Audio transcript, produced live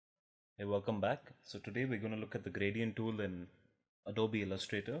Hey, welcome back. So today we're going to look at the gradient tool in Adobe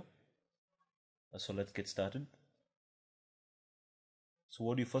Illustrator. So let's get started. So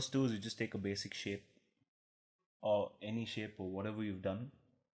what you first do is you just take a basic shape or any shape or whatever you've done.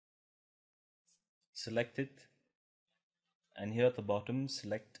 Select it, and here at the bottom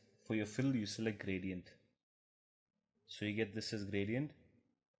select, for your fill you select gradient. So you get this as gradient.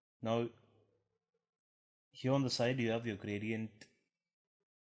 Now here on the side you have your gradient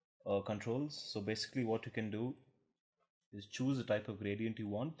controls. So basically what you can do is choose the type of gradient you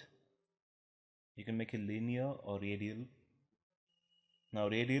want. You can make it linear or radial. Now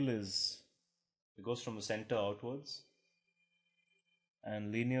radial it goes from the center outwards,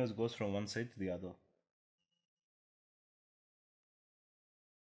 and linear goes from one side to the other.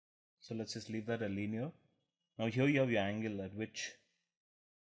 So let's just leave that a linear. Now here you have your angle at which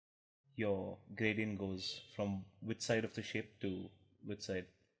your gradient goes, from which side of the shape to which side.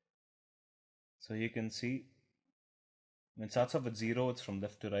 So you can see when it starts off at 0, it's from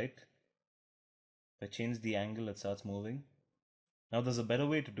left to right. If I change the angle, it starts moving. Now there's a better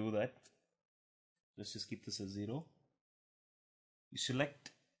way to do that. Let's just keep this as 0. You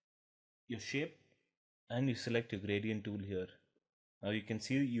select your shape and you select your gradient tool here. Now you can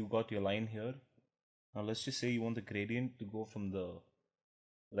see you got your line here. Now let's just say you want the gradient to go from the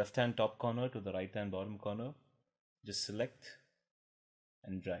left hand top corner to the right hand bottom corner. Just select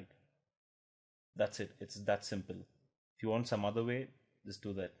and drag. That's it. It's that simple. If you want some other way, just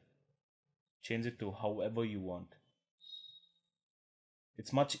do that. Change it to however you want.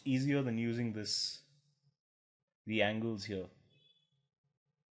 It's much easier than using the angles here.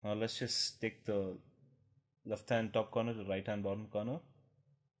 Now let's just take the left hand top corner to right hand bottom corner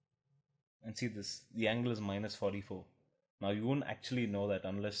and see this. The angle is -44. Now you won't actually know that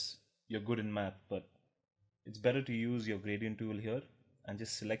unless you're good in math, but it's better to use your gradient tool here and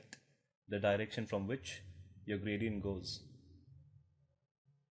just select the direction from which your gradient goes.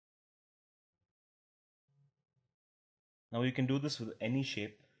 Now you can do this with any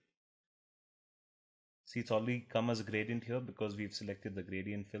shape. See, it's already come as a gradient here because we've selected the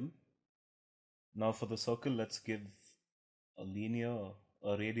gradient fill. Now for the circle, let's give a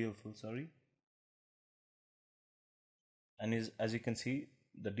radial fill, sorry. And as you can see,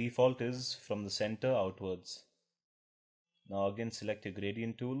 the default is from the center outwards. Now again select your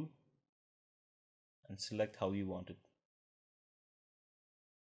gradient tool and select how you want it.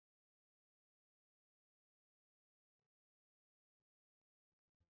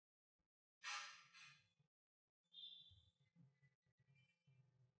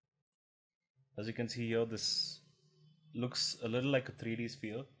 As you can see here, this looks a little like a 3D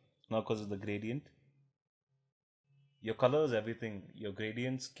sphere now because of the gradient. Your colors, everything, your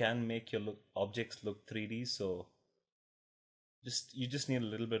gradients can make your objects look 3D, so you just need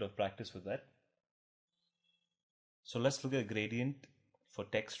a little bit of practice with that. So let's look at gradient for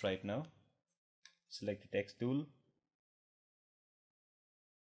text right now. Select the text tool.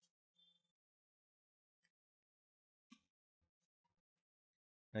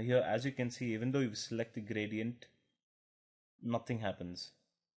 Now here, as you can see, even though you select the gradient, nothing happens.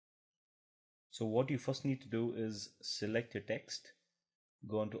 So what you first need to do is select your text,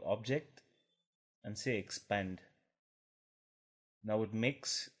 go into object and say expand. Now it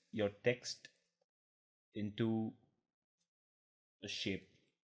makes your text into a shape.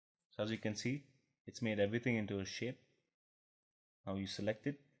 So as you can see, it's made everything into a shape. Now you select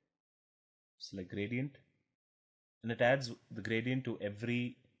it, select gradient, and it adds the gradient to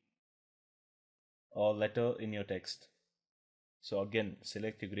every letter in your text. So again,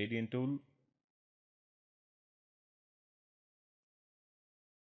 select your gradient tool,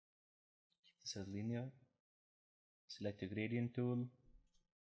 this is linear, select your gradient tool,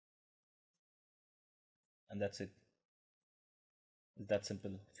 and that's it. It's that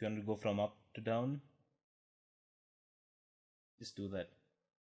simple. If you want to go from up to down, just do that.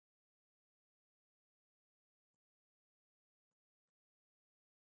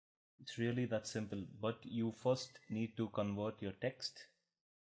 It's really that simple, but you first need to convert your text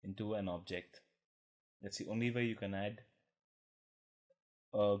into an object. That's the only way you can add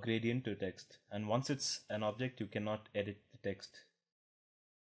a gradient to text. And once it's an object, you cannot edit the text.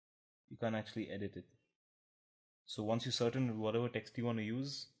 You can't actually edit it. So once you're certain whatever text you want to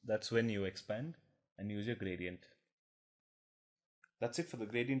use, that's when you expand and use your gradient. That's it for the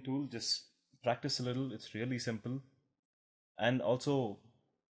gradient tool. Just practice a little. It's really simple. And also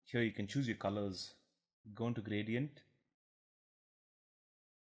here you can choose your colors. Go into gradient.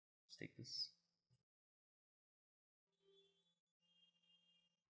 Let's take this.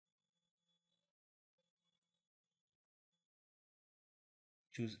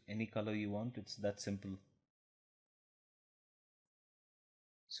 choose any color you want. It's that simple.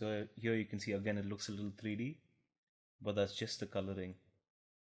 So here you can see again it looks a little 3D, but that's just the coloring.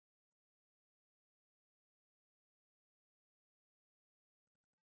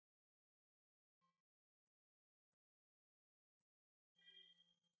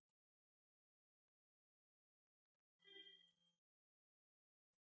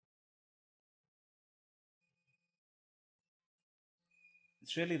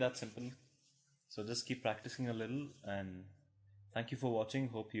 It's really that simple. So just keep practicing a little, and thank you for watching.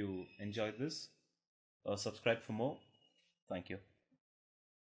 Hope you enjoyed this. Subscribe for more. Thank you.